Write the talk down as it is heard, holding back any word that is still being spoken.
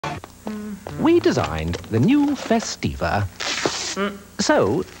We designed the new Festiva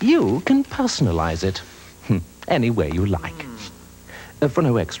so you can personalize it any way you like for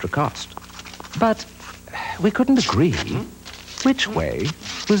no extra cost. But we couldn't agree which way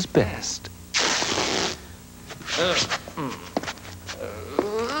was best.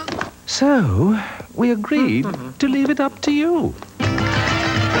 So we agreed to leave it up to you.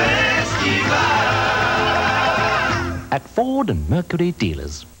 At Ford and Mercury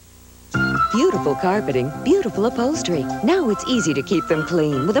dealers. Beautiful carpeting, beautiful upholstery. Now it's easy to keep them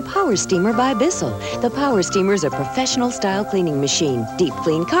clean with a Power Steamer by Bissell. The Power Steamer is a professional-style cleaning machine. Deep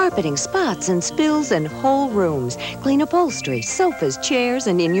clean carpeting, spots and spills, and whole rooms. Clean upholstery, sofas, chairs,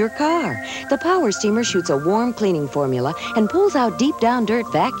 and in your car. The Power Steamer shoots a warm cleaning formula and pulls out deep-down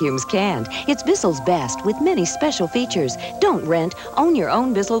dirt vacuums can't. It's Bissell's best with many special features. Don't rent, own your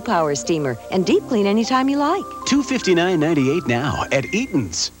own Bissell Power Steamer and deep clean anytime you like. $259.98 now at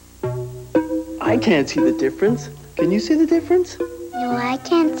Eaton's. I can't see the difference. Can you see the difference? No, I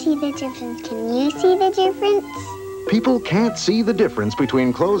can't see the difference. Can you see the difference? People can't see the difference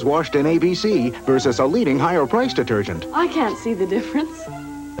between clothes washed in ABC versus a leading higher price detergent. I can't see the difference.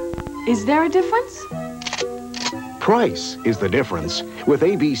 Is there a difference? Price is the difference. With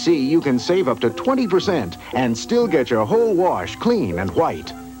ABC, you can save up to 20% and still get your whole wash clean and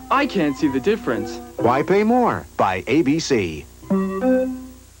white. I can't see the difference. Why pay more? By ABC.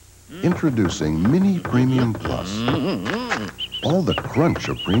 Introducing Mini Premium Plus. All the crunch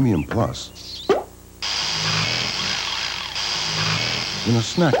of Premium Plus in a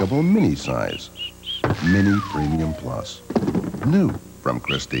snackable mini size. Mini Premium Plus. New from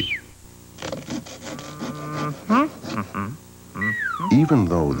Christie. Even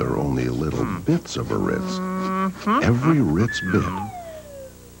though they're only little bits of a Ritz, every Ritz bit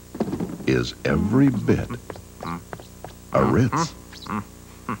is every bit a Ritz.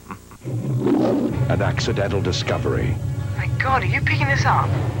 An accidental discovery. My God, are you picking this up?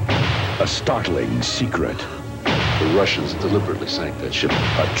 A startling secret. The Russians deliberately sank that ship.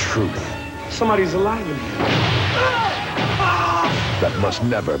 A truth. Somebody's alive in here. That must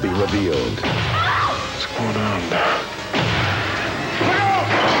never be revealed. What's going on there?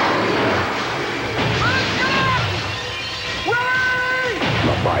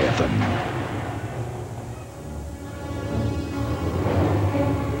 Leviathan.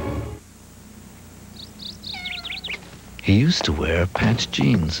 He used to wear patched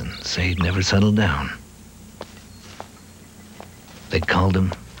jeans and say he'd never settle down. They called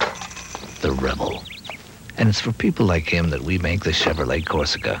him the Rebel. And it's for people like him that we make the Chevrolet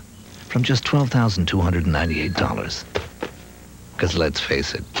Corsica from just $12,298. Because let's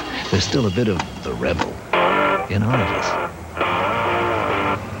face it, there's still a bit of the Rebel in all of us.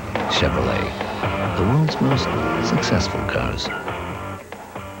 Chevrolet, the world's most successful cars.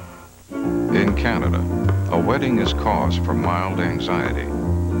 In Canada, a wedding is cause for mild anxiety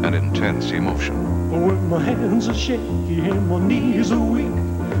and intense emotion. When my hands are shaky and my knees are weak,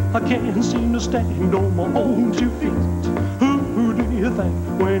 I can't seem to stand on my own 2 feet. Who do you think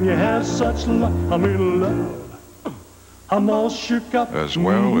when you have such luck? I'm in love. I'm all shook up. As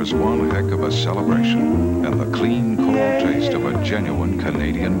well as one heck of a celebration and the clean, cold taste of a genuine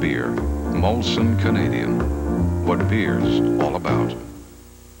Canadian beer. Molson Canadian. What beer's all about.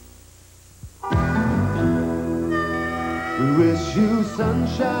 We wish you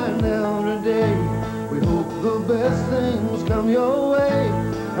sunshine every day. We hope the best things come your way.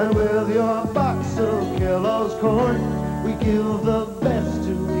 And with your box of Kellogg's corn, we give the best to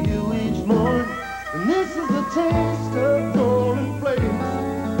you each morn. And this is the taste of golden flakes.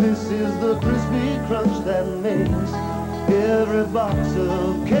 This is the crispy crunch that makes every box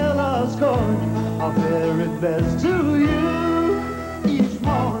of Kellogg's corn our very best to you each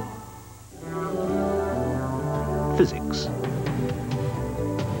morn. Physics,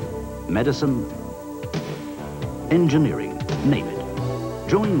 medicine, engineering, name it.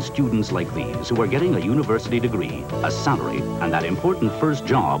 Join students like these who are getting a university degree, a salary, and that important first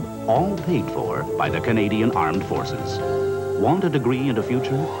job, all paid for by the Canadian Armed Forces. Want a degree and a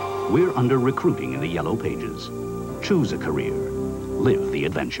future? We're under recruiting in the Yellow Pages. Choose a career. Live the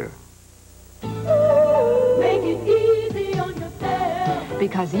adventure. Make it easy on yourself.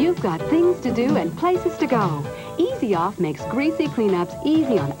 Because you've got things to do and places to go. Easy Off makes greasy cleanups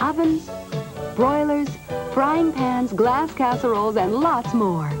easy on ovens, broilers, frying pans, glass casseroles, and lots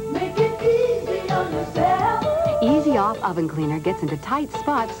more. Make it easy on yourself. Easy Off Oven Cleaner gets into tight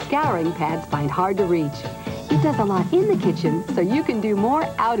spots scouring pads find hard to reach. It does a lot in the kitchen, so you can do more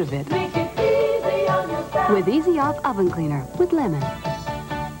out of it. Make it easy on yourself. With Easy Off Oven Cleaner with lemon.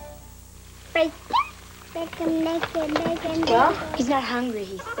 Right there. Well, he's not hungry,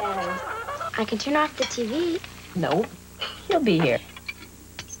 he says. I can turn off the TV. Nope. He'll be here.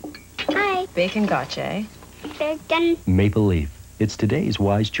 Hi. Bacon gotcha. Bacon. Maple Leaf. It's today's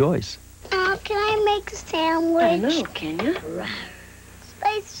wise choice. Oh, can I make a sandwich? I know, can you?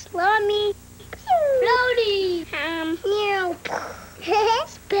 Space Slummy. Floaty. Here.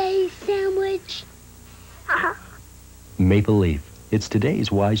 Space sandwich. Maple Leaf. It's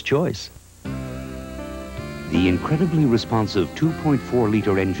today's wise choice. The incredibly responsive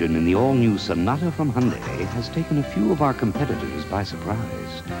 2.4-liter engine in the all-new Sonata from Hyundai has taken a few of our competitors by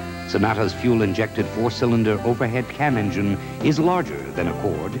surprise. Sonata's fuel-injected 4-cylinder overhead cam engine is larger than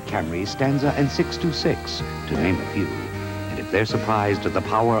Accord, Camry, Stanza, and 626, to name a few. And if they're surprised at the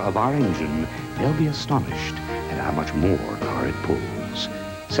power of our engine, they'll be astonished at how much more car it pulls.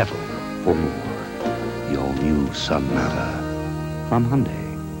 Settle for more. The all-new Sonata from Hyundai.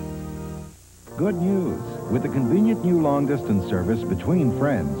 Good news. With the convenient new long-distance service between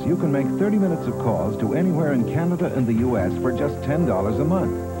friends, you can make 30 minutes of calls to anywhere in Canada and the U.S. for just $10 a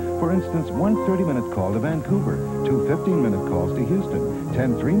month. For instance, one 30-minute call to Vancouver, two 15-minute calls to Houston,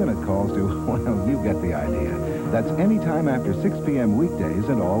 10 3-minute calls to, well, you get the idea. That's any time after 6 p.m. weekdays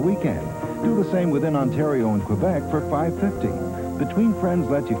and all weekend. Do the same within Ontario and Quebec for $5.50. Between Friends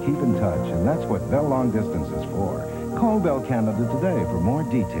lets you keep in touch, and that's what Bell Long Distance is for. Call Bell Canada today for more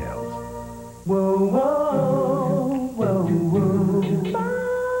details. Whoa, whoa, whoa, whoa.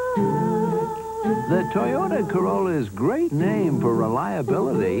 The Toyota Corolla's great name for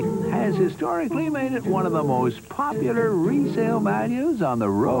reliability has historically made it one of the most popular resale values on the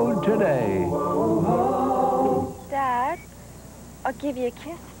road today. Dad, I'll give you a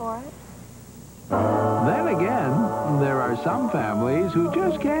kiss for it. Then again, there are some families who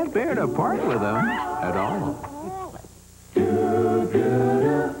just can't bear to part with them at all.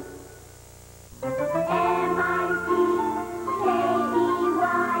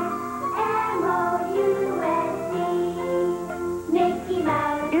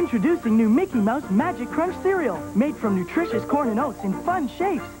 Introducing new Mickey Mouse Magic Crunch cereal, made from nutritious corn and oats in fun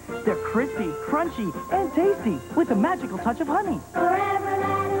shapes. They're crispy, crunchy, and tasty, with a magical touch of honey. Forever let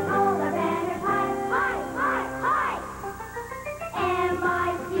us hold our banners high, high, high, high.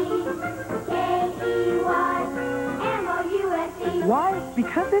 M-I-C-K-E-Y-M-O-U-S-E. Why?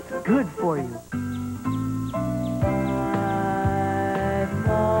 Because it's good for you.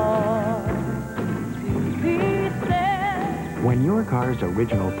 When your car's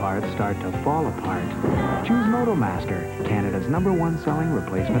original parts start to fall apart, choose Motomaster, Canada's #1 selling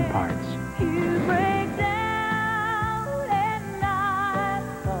replacement parts.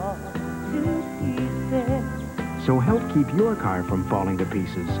 So help keep your car from falling to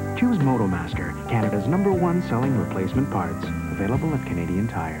pieces. Choose Motomaster, Canada's #1 selling replacement parts. Available at Canadian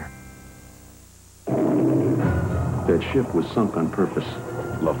Tire. That ship was sunk on purpose.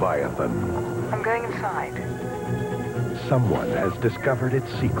 Leviathan. I'm going inside. Someone has discovered its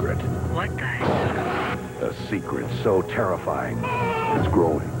secret. What the heck? A secret so terrifying. It's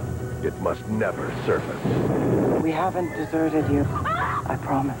growing. It must never surface. We haven't deserted you. I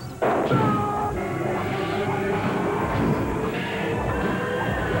promise.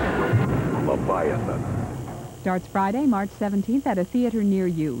 Leviathan. Starts Friday, March 17th at a theater near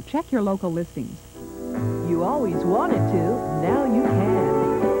you. Check your local listings. You always wanted to, now you can.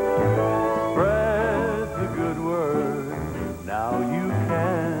 Spread the good word, now you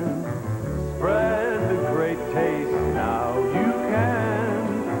can. Spread the great taste, now you can.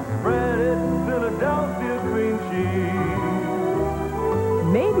 Spread it in Philadelphia cream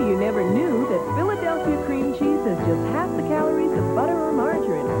cheese. Maybe you never knew that Philadelphia cream cheese has just half the calories of butter or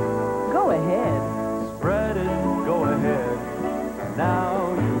margarine. Go ahead. Spread it, go ahead,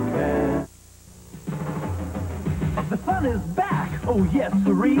 now you can. The fun is back! Oh yes,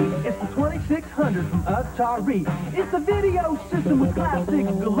 sirree! It's the 2600 from Atari. It's the video system with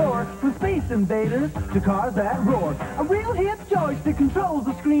classics galore, from Space Invaders to cars that roar. A real hip joystick controls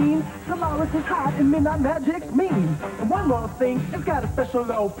the screen. Solaris is hot and Midnight Magic's mean. And one more thing, it's got a special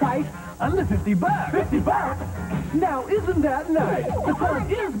low price, under $50. $50? Now isn't that nice? The fun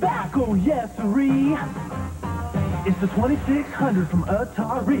is back! Oh yes, sirree! It's the 2600 from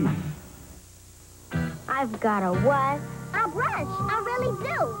Atari. I've got a what? A brush. I really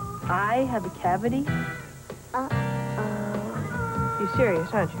do. I have a cavity? You're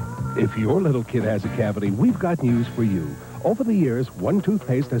serious, aren't you? If your little kid has a cavity, we've got news for you. Over the years, one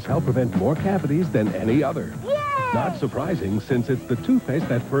toothpaste has helped prevent more cavities than any other. Yay! Not surprising, since it's the toothpaste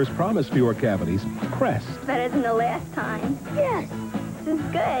that first promised fewer cavities, Crest. Better than the last time. Yes, this is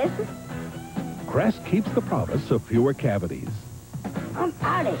good. Crest keeps the promise of fewer cavities. I'm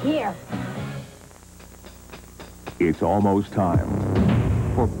out of here. It's almost time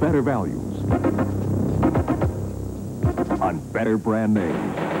for better values on better brand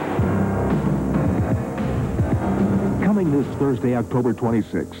names. Coming this Thursday, October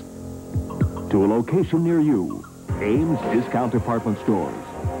 26th, to a location near you, Ames Discount Department Stores,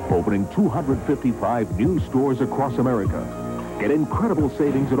 opening 255 new stores across America. Get incredible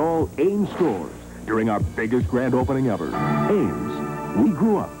savings at all Ames stores during our biggest grand opening ever. Ames, we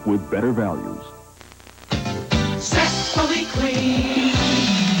grew up with better values. Zestfully clean.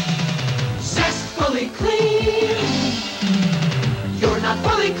 Zestfully clean. You're not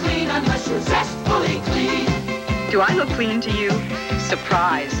fully clean unless you're zestfully clean. Do I look clean to you?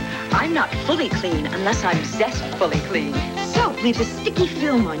 Surprise. I'm not fully clean unless I'm zestfully clean. Soap leaves a sticky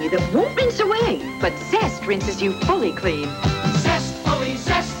film on you that won't rinse away, but Zest rinses you fully clean. Zestfully,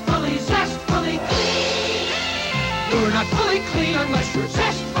 zestfully, zestfully clean. You're not fully clean unless you're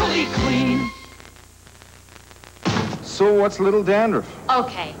zestfully clean. So what's little dandruff?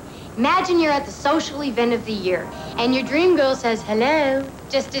 Okay, imagine you're at the social event of the year, and your dream girl says hello,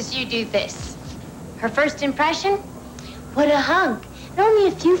 just as you do this. Her first impression? What a hunk. Only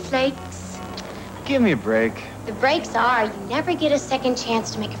a few flakes. Give me a break. The breaks are you never get a second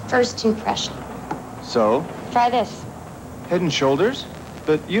chance to make a first impression. So? Try this. Head and shoulders?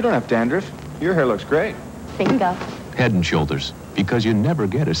 But you don't have dandruff. Your hair looks great. Bingo. Head and Shoulders, because you never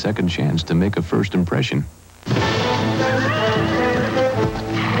get a second chance to make a first impression.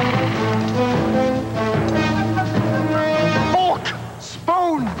 Fork!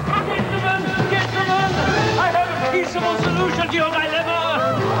 Spoon! Gentlemen! I have a peaceable solution to your dilemma!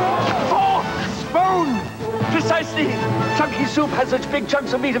 Fork! Spoon! Precisely. Chunky soup has such big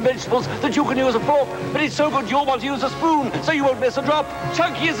chunks of meat and vegetables that you can use a fork, but it's so good you'll want to use a spoon, so you won't miss a drop.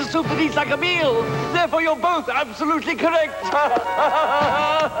 Chunky is a soup that eats like a meal. Therefore, you're both absolutely correct.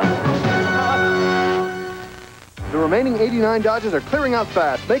 The remaining 89 Dodges are clearing out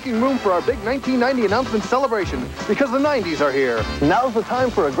fast, making room for our big 1990 announcement celebration, because the 90s are here. Now's the time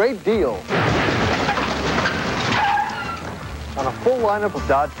for a great deal on a full lineup of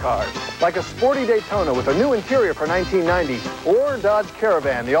Dodge cars, like a sporty Daytona with a new interior for 1990, or Dodge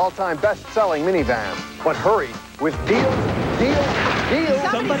Caravan, the all-time best-selling minivan. But hurry, with deals.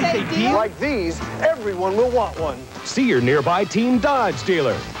 Somebody say deal? Like these, everyone will want one. See your nearby Team Dodge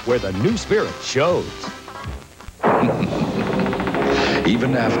dealer, where the new spirit shows.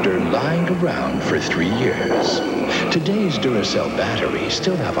 Even after lying around for 3 years, today's Duracell batteries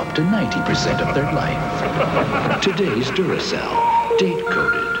still have up to 90% of their life. Today's Duracell,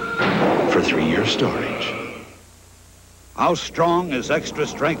 date-coded for 3-year storage. How strong is extra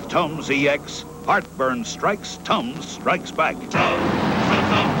strength Tums EX? Heartburn strikes, Tums strikes back.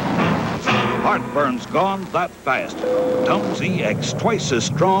 Heartburn's gone that fast. Tums EX, twice as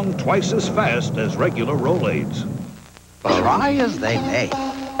strong, twice as fast as regular Rolaids. Try as they may,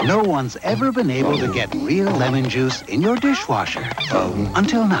 no one's ever been able to get real lemon juice in your dishwasher.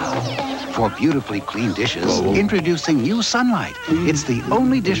 Until now. For beautifully clean dishes, introducing new Sunlight. It's the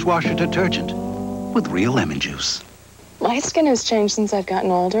only dishwasher detergent with real lemon juice. My skin has changed since I've gotten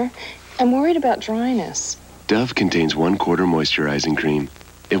older. I'm worried about dryness. Dove contains 1/4 moisturizing cream.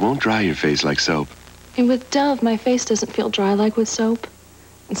 It won't dry your face like soap. And with Dove, my face doesn't feel dry like with soap.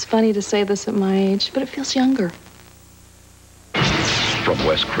 It's funny to say this at my age, but it feels younger. From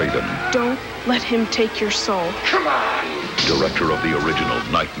Wes Craven, Don't let him take your soul. Come on! director of the original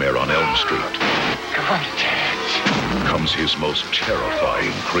Nightmare on Elm Street, Come on, Dad. comes his most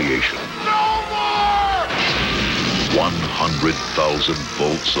terrifying creation. No more! 100,000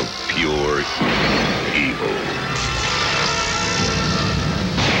 volts of pure evil.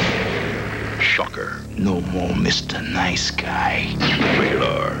 Shocker. No more Mr. Nice Guy. Rated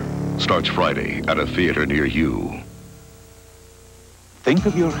R. Starts Friday at a theater near you. Think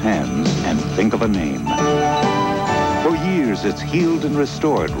of your hands and think of a name. For years, it's healed and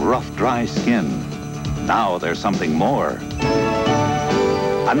restored rough, dry skin. Now there's something more.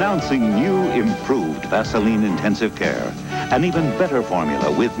 Announcing new, improved Vaseline Intensive Care. An even better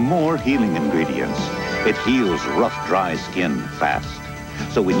formula with more healing ingredients. It heals rough, dry skin fast.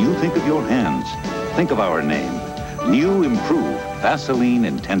 So when you think of your hands, think of our name. New, improved Vaseline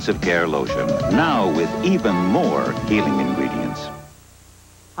Intensive Care Lotion. Now with even more healing ingredients.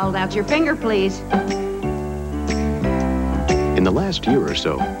 Hold out your finger, please. In the last year or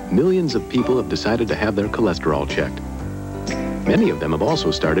so, millions of people have decided to have their cholesterol checked. Many of them have also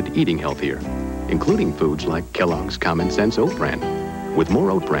started eating healthier, including foods like Kellogg's Common Sense Oat Bran, with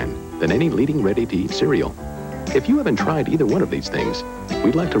more oat bran than any leading ready-to-eat cereal. If you haven't tried either one of these things,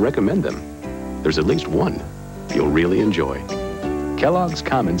 we'd like to recommend them. There's at least one you'll really enjoy. Kellogg's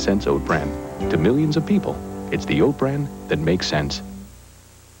Common Sense Oat Bran, to millions of people, It's the oat bran that makes sense.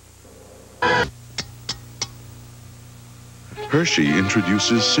 Hershey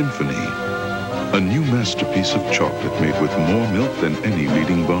introduces Symphony, a new masterpiece of chocolate made with more milk than any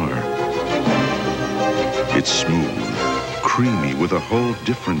leading bar. It's smooth, creamy with a whole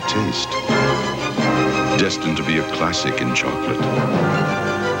different taste. Destined to be a classic in chocolate.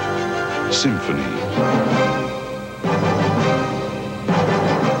 Symphony.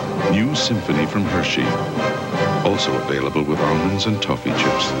 New Symphony from Hershey. Also available with almonds and toffee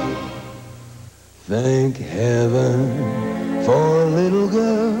chips. Thank heaven for little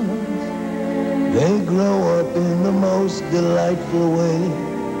girls. They grow up in the most delightful way.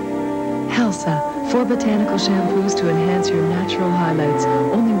 Helsa, 4 botanical shampoos to enhance your natural highlights.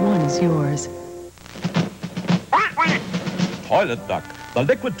 Only one is yours. Toilet Duck, the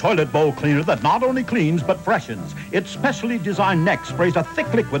liquid toilet bowl cleaner that not only cleans but freshens. Its specially designed neck sprays a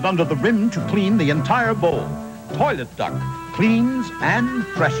thick liquid under the rim to clean the entire bowl. Toilet Duck cleans and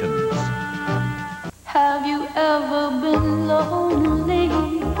freshens. Have you ever been lonely?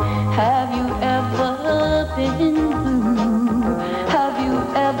 Have you ever been blue? Have you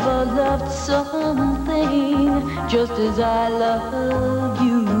ever loved something just as I love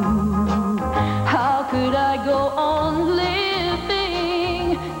you? How could I go on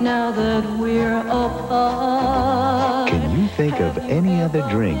living now that we're apart? Can you think of any other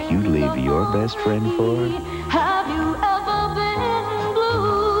drink you'd leave your best friend for? Have you ever been blue?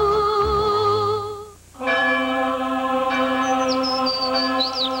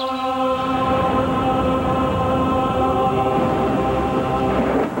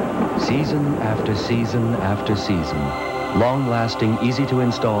 Season after season after season. Long-lasting,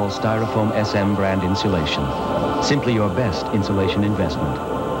 easy-to-install Styrofoam SM brand insulation. Simply your best insulation investment.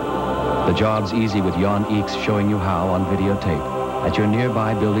 The job's easy with Jan Eeks showing you how on videotape at your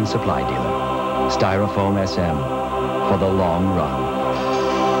nearby building supply dealer. Styrofoam SM for the long run.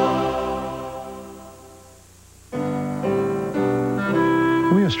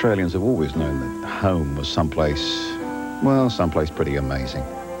 We Australians have always known that home was someplace pretty amazing.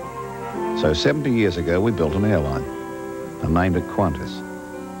 So 70 years ago, we built an airline and named it Qantas.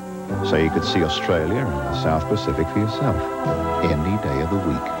 So you could see Australia and the South Pacific for yourself any day of the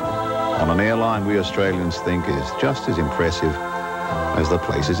week. On an airline we Australians think is just as impressive as the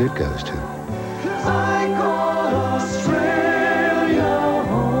places it goes to.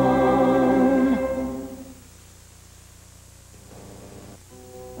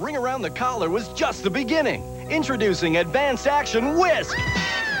 Ring around the collar was just the beginning. Introducing Advanced Action Whisk.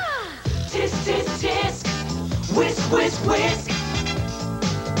 Tisk, tisk, tisk. Whisk, whisk, whisk.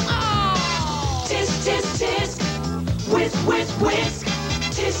 Oh. Tisk, tisk, tisk. Whisk, whisk, whisk.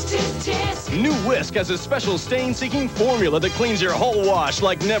 Tisk, tisk, tisk. New Whisk has a special stain-seeking formula that cleans your whole wash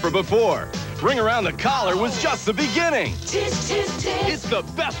like never before. Ring around the collar was just the beginning. Tisk, tisk, tisk. It's the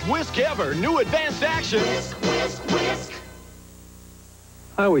best whisk ever. New Advanced Action. Whisk, whisk, whisk.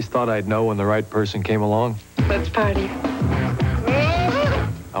 I always thought I'd know when the right person came along. Let's party.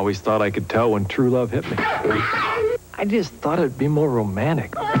 I always thought I could tell when true love hit me. I just thought it'd be more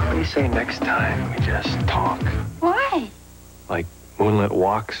romantic. What do you say next time we just talk? Why? Like moonlit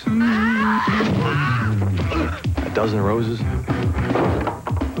walks. A dozen roses.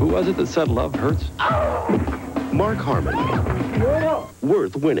 Who was it that said love hurts? Mark Harmon.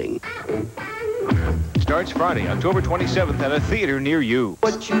 Worth winning. Starts Friday, October 27th at a theater near you.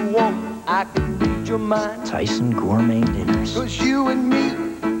 What you want, I can read your mind. Tyson Gourmet Dinners. 'Cause you and me,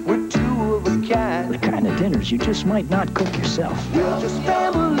 we're two of a kind. The kind of dinners you just might not cook yourself. We're just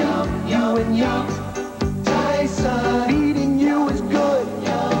family, you and me. Tyson. Feeding you is good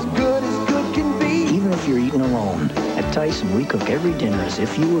as good can be. Even if you're eating alone, at Tyson we cook every dinner as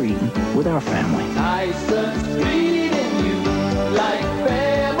if you were eating with our family. Tyson's feeding you like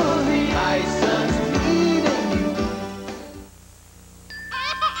family. Tyson's feeding you.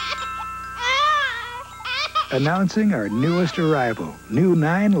 Announcing our newest arrival, new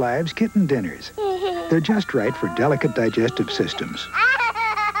 9 Lives Kitten Dinners. They're just right for delicate digestive systems.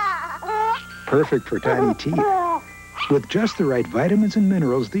 Perfect for tiny teeth. With just the right vitamins and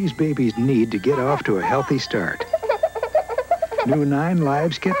minerals these babies need to get off to a healthy start. New 9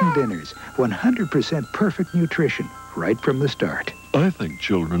 Lives Kitten Dinners. 100% perfect nutrition right from the start. I think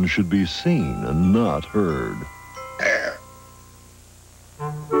children should be seen and not heard.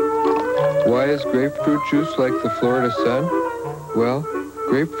 Why is grapefruit juice like the Florida sun? Well,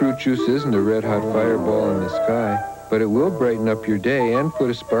 grapefruit juice isn't a red-hot fireball in the sky, but it will brighten up your day and put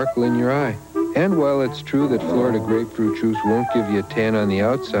a sparkle in your eye. And while it's true that Florida grapefruit juice won't give you a tan on the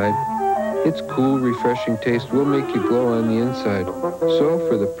outside, its cool, refreshing taste will make you glow on the inside. So,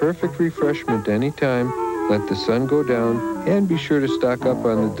 for the perfect refreshment anytime, Let the sun go down, and be sure to stock up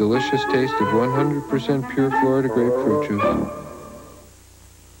on the delicious taste of 100% pure Florida grapefruit juice.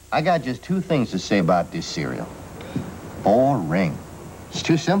 I got just two things to say about this cereal. Boring. It's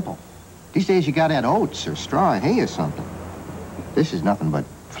too simple. These days you gotta add oats or straw or hay or something. This is nothing but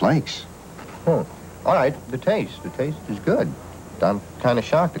flakes. All right, the taste is good. I'm kind of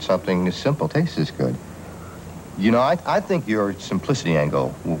shocked that something as simple tastes this good. You know, I think your simplicity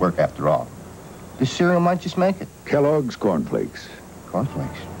angle will work after all. This cereal might just make it. Kellogg's Cornflakes.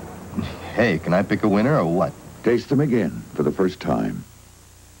 Cornflakes? Hey, can I pick a winner or what? Taste them again for the first time.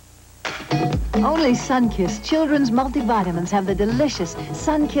 Only Sunkissed Children's Multivitamins have the delicious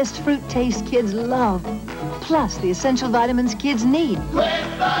Sunkissed fruit taste kids love. Plus the essential vitamins kids need. Great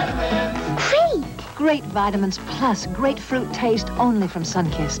vitamins! Great! Great vitamins plus great fruit taste only from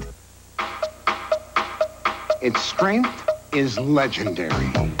Sunkissed. Its strength is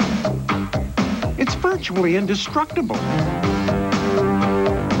legendary. It's virtually indestructible.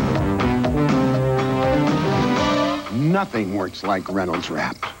 Nothing works like Reynolds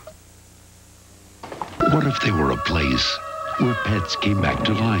Wrap. What if there were a place where pets came back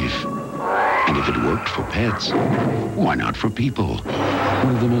to life? And if it worked for pets, why not for people?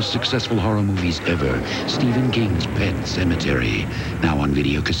 One of the most successful horror movies ever, Stephen King's Pet Sematary, now on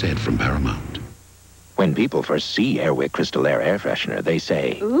video cassette from Paramount. When people first see Airwick Crystal Air air freshener, they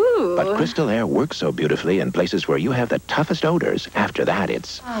say, Ooh. But Crystal Air works so beautifully in places where you have the toughest odors. After that,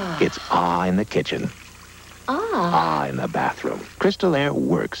 it's ah in the kitchen, ah in the bathroom. Crystal Air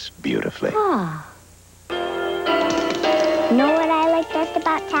works beautifully. Ah. You know what I like best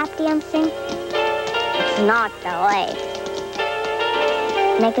about tap dancing? It's not the legs.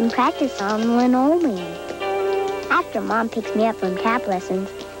 And I can practice on linoleum. After Mom picks me up from tap lessons,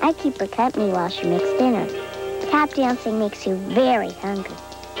 I keep her company while she makes dinner. Tap dancing makes you very hungry,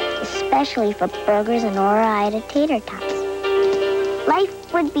 especially for burgers and Ora-Ida tater tots. Life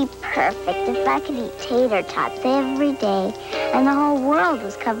would be perfect if I could eat tater tots every day and the whole world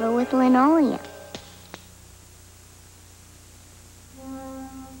was covered with linoleum.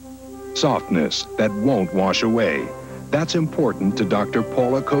 Softness that won't wash away. That's important to Dr.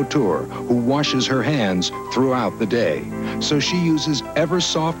 Paula Couture, who washes her hands throughout the day. So she uses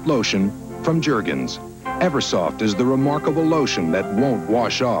Eversoft lotion from Jergens. Eversoft is the remarkable lotion that won't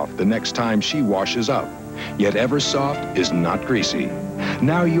wash off the next time she washes up. Yet Eversoft is not greasy.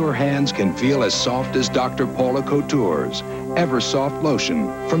 Now your hands can feel as soft as Dr. Paula Couture's. Eversoft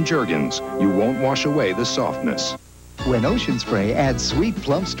lotion from Jergens. You won't wash away the softness. When Ocean Spray adds sweet,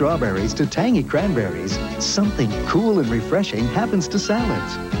 plump strawberries to tangy cranberries, something cool and refreshing happens to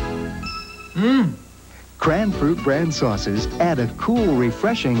salads. Cran Fruit brand sauces add a cool,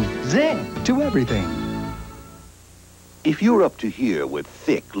 refreshing zing to everything. If you're up to here with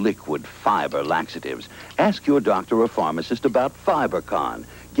thick, liquid fiber laxatives, ask your doctor or pharmacist about FiberCon.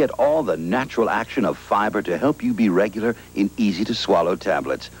 Get all the natural action of fiber to help you be regular in easy-to-swallow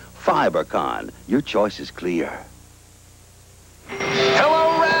tablets. FiberCon. Your choice is clear.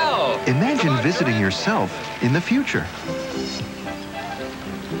 Hello, Ralph! Imagine visiting yourself in the future.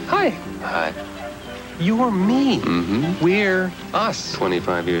 Hi. Hi. You're me. Mm-hmm. We're us.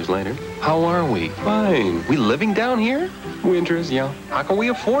 25 years later. How are we? Fine. We living down here? Winters, yeah. How can we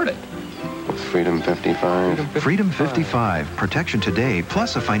afford it? Freedom 55. Freedom 55. Protection today,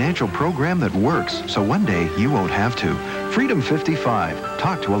 plus a financial program that works, so one day you won't have to. Freedom 55.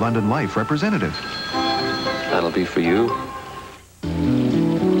 Talk to a London Life representative. That'll be for you.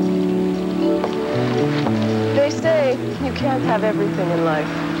 They say you can't have everything in life.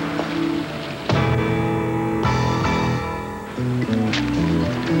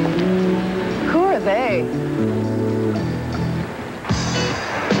 Who are they?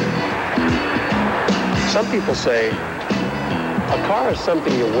 Some people say a car is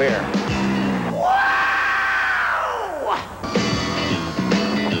something you wear. Wow!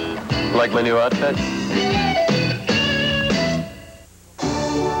 Like my new outfit?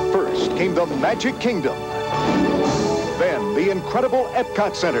 First came the Magic Kingdom. Then the incredible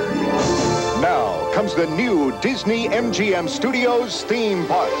Epcot Center. Now comes the new Disney MGM Studios theme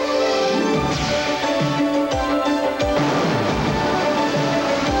park.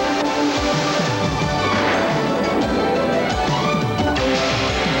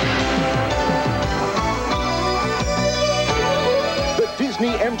 The Disney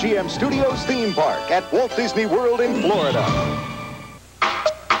MGM Studios theme park at Walt Disney World in Florida.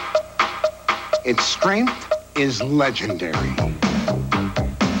 Its strength is legendary.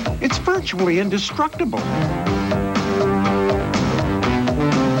 It's virtually indestructible.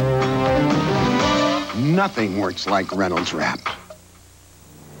 Nothing works like Reynolds Wrap.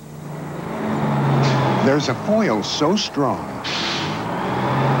 There's a foil so strong.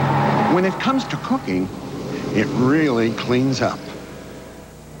 When it comes to cooking, it really cleans up.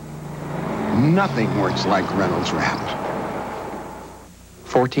 Nothing works like Reynolds Wrap.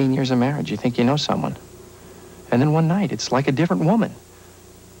 14 years of marriage, you think you know someone. And then one night, it's like a different woman.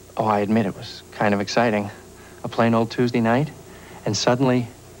 Oh, I admit it was kind of exciting. A plain old Tuesday night, and suddenly,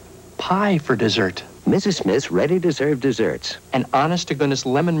 pie for dessert. Mrs. Smith's ready to serve desserts. An honest-to-goodness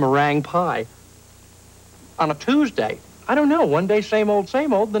lemon meringue pie. On a Tuesday. I don't know, one day same old,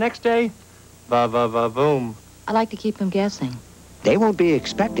 the next day, boom. I like to keep them guessing. They won't be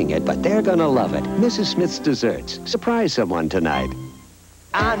expecting it, but they're gonna love it. Mrs. Smith's Desserts. Surprise someone tonight.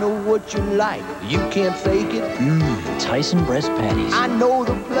 I know what you like. You can't fake it. Tyson breast patties. I know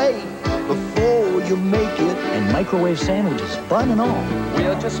the play before you make it. And microwave sandwiches, bun and all.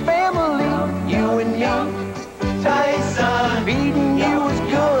 We're just family, you and me. Tyson, feeding you is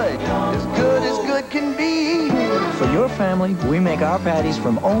good as good can be. For your family, we make our patties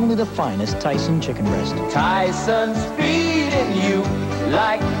from only the finest Tyson chicken breast. Tyson's feeding you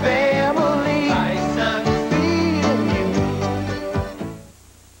like family. Tyson's feeding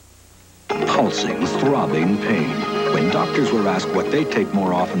you. Pulsing, throbbing pain. When doctors were asked what they take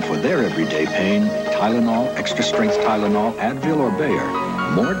more often for their everyday pain, Tylenol, extra-strength Tylenol, Advil, or Bayer,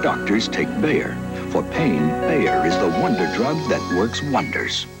 more doctors take Bayer. For pain, Bayer is the wonder drug that works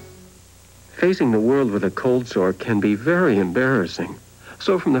wonders. Facing the world with a cold sore can be very embarrassing.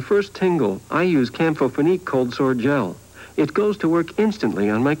 So from the first tingle, I use Campho-Phenique Cold Sore Gel. It goes to work instantly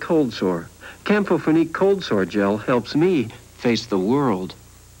on my cold sore. Campho-Phenique Cold Sore Gel helps me face the world.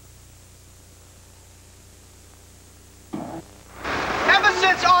 Ever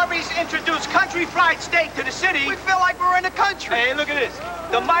since Arby's introduced country fried steak to the city, we feel like we're in the country. Hey, look at this.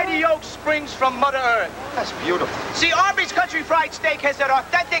 The mighty oak springs from Mother Earth. That's beautiful. See, Arby's country fried steak has that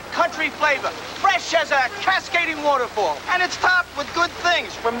authentic country flavor, fresh as a cascading waterfall. And it's topped with good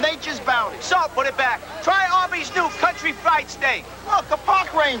things from nature's bounty. So, put it back. Try Arby's new country fried steak. Look, a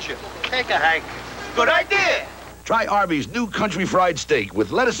park ranger. Take a hike. Good idea. Try Arby's new country fried steak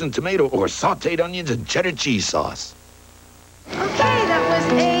with lettuce and tomato or sauteed onions and cheddar cheese sauce. Okay, that was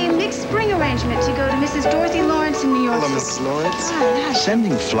a mixed spring arrangement to go to Mrs. Dorothy Lawrence in New York. Hello, Mrs. Lawrence.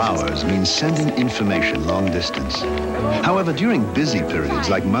 Sending flowers means sending information long distance. However, during busy periods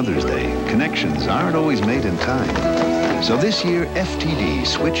like Mother's Day, connections aren't always made in time. So this year, FTD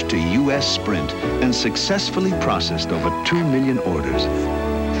switched to U.S. Sprint and successfully processed over 2 million orders.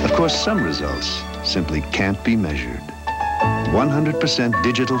 Of course, some results simply can't be measured. 100%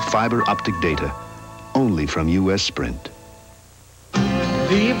 digital fiber optic data, only from U.S. Sprint.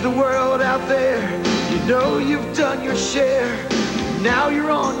 Leave the world out there. You know you've done your share. Now you're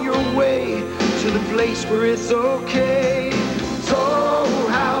on your way to the place where it's okay. Toll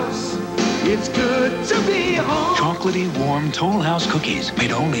House, it's good to be home. Chocolatey, warm Toll House cookies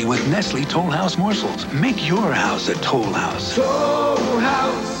made only with Nestle Toll House morsels. Make your house a Toll House. Toll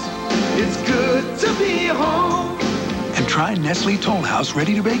House, it's good to be home. And try Nestle Toll House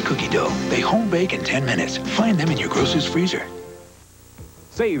ready-to-bake cookie dough. They home bake in 10 minutes. Find them in your grocer's freezer.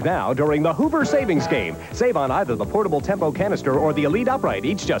 Save now during the Hoover Savings Game. Save on either the portable Tempo canister or the Elite Upright,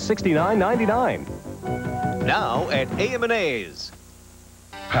 each just $69.99. Now at AM&A's.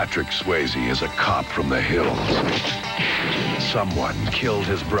 Patrick Swayze is a cop from the hills. Someone killed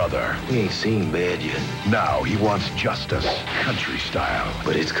his brother. We ain't seen bad yet. Now he wants justice, country style.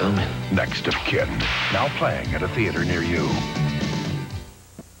 But it's coming. Next of Kin. Now playing at a theater near you.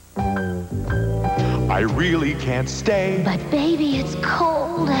 I really can't stay. But baby, it's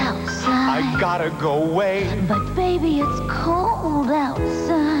cold outside. I gotta go away. But baby, it's cold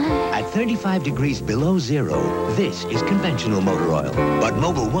outside. At 35 degrees below zero, this is conventional motor oil. But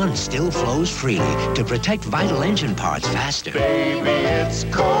Mobil 1 still flows freely to protect vital engine parts faster. Baby, it's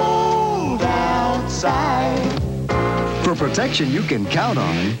cold outside. For protection you can count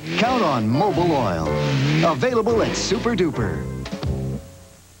on Mobil Oil. Available at Super Duper.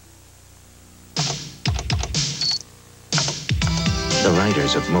 The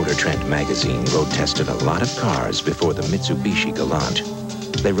writers of Motor Trend magazine road-tested a lot of cars before the Mitsubishi Galant.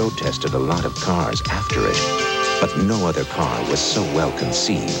 They road-tested a lot of cars after it, but no other car was so well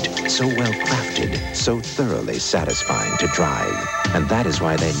conceived, so well crafted, so thoroughly satisfying to drive. And that is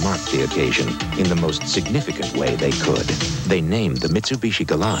why they marked the occasion in the most significant way they could. They named the Mitsubishi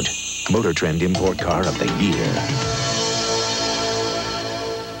Galant Motor Trend Import Car of the Year.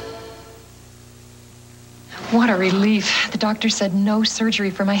 What a relief. The doctor said no surgery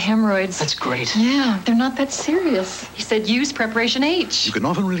for my hemorrhoids. That's great. Yeah, they're not that serious. He said use Preparation H. You can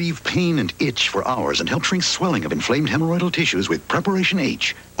often relieve pain and itch for hours and help shrink swelling of inflamed hemorrhoidal tissues with Preparation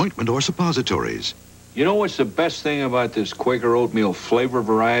H, ointment or suppositories. You know what's the best thing about this Quaker oatmeal flavor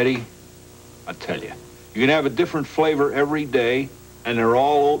variety? I'll tell you. You can have a different flavor every day, and they're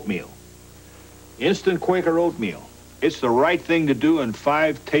all oatmeal. Instant Quaker oatmeal. It's the right thing to do and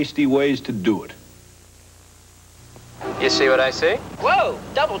 5 tasty ways to do it. You see what I see? Whoa,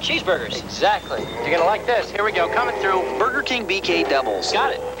 double cheeseburgers. Exactly. You're gonna like this. Here we go, coming through. Burger King BK Doubles.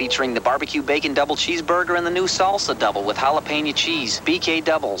 Got it. Featuring the barbecue bacon double cheeseburger and the new salsa double with jalapeno cheese. BK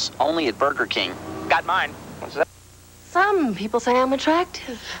Doubles, only at Burger King. Got mine. What's that? Some people say I'm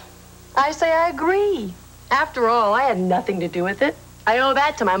attractive. I say I agree. After all, I had nothing to do with it. I owe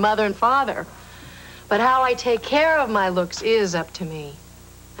that to my mother and father. But how I take care of my looks is up to me.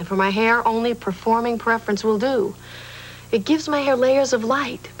 And for my hair, only performing preference will do. It gives my hair layers of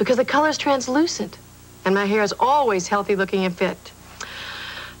light because the color's translucent. And my hair is always healthy looking and fit.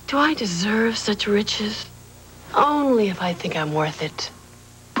 Do I deserve such riches? Only if I think I'm worth it.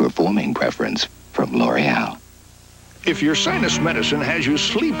 Performing preference from L'Oreal. If your sinus medicine has you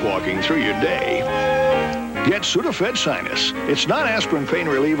sleepwalking through your day, get Sudafed Sinus. Its non-aspirin pain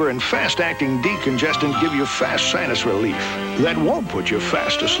reliever and fast-acting decongestant give you fast sinus relief that won't put you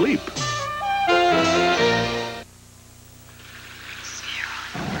fast asleep.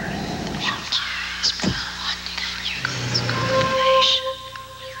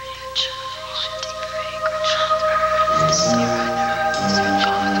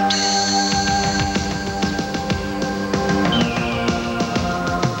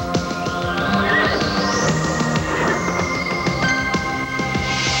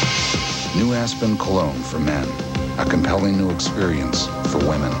 Aspen Cologne for men. A compelling new experience for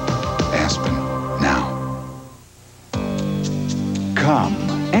women. Aspen, now. Come,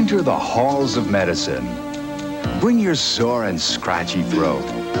 enter the halls of medicine. Bring your sore and scratchy throat.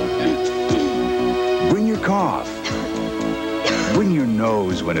 Bring your cough. Bring your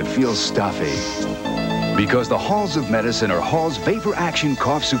nose when it feels stuffy. Because the halls of medicine are Hall's Vapor Action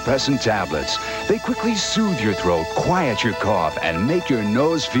Cough Suppressant Tablets. They quickly soothe your throat, quiet your cough, and make your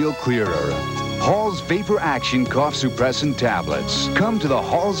nose feel clearer. Hall's Vapor Action Cough Suppressant Tablets. Come to the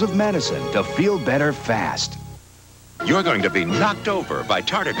halls of medicine to feel better fast. You're going to be knocked over by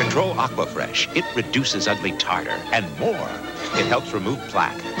Tartar Control Aquafresh. It reduces ugly tartar and more. It helps remove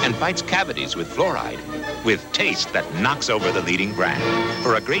plaque and fights cavities with fluoride. With taste that knocks over the leading brand.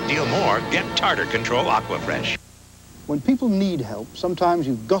 For a great deal more, get Tartar Control Aquafresh. When people need help, sometimes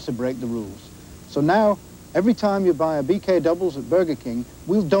you've got to break the rules. So now, every time you buy a BK Doubles at Burger King,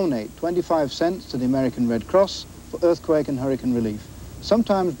 we'll donate 25 cents to the American Red Cross for earthquake and hurricane relief.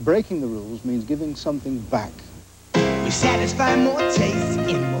 Sometimes breaking the rules means giving something back. We satisfy more tastes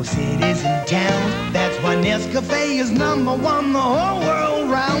in more cities and towns. That's why Nescafe is #1 the whole world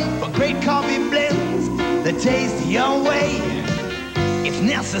round. For great coffee blends that taste your way, it's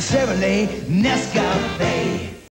necessarily Nescafe.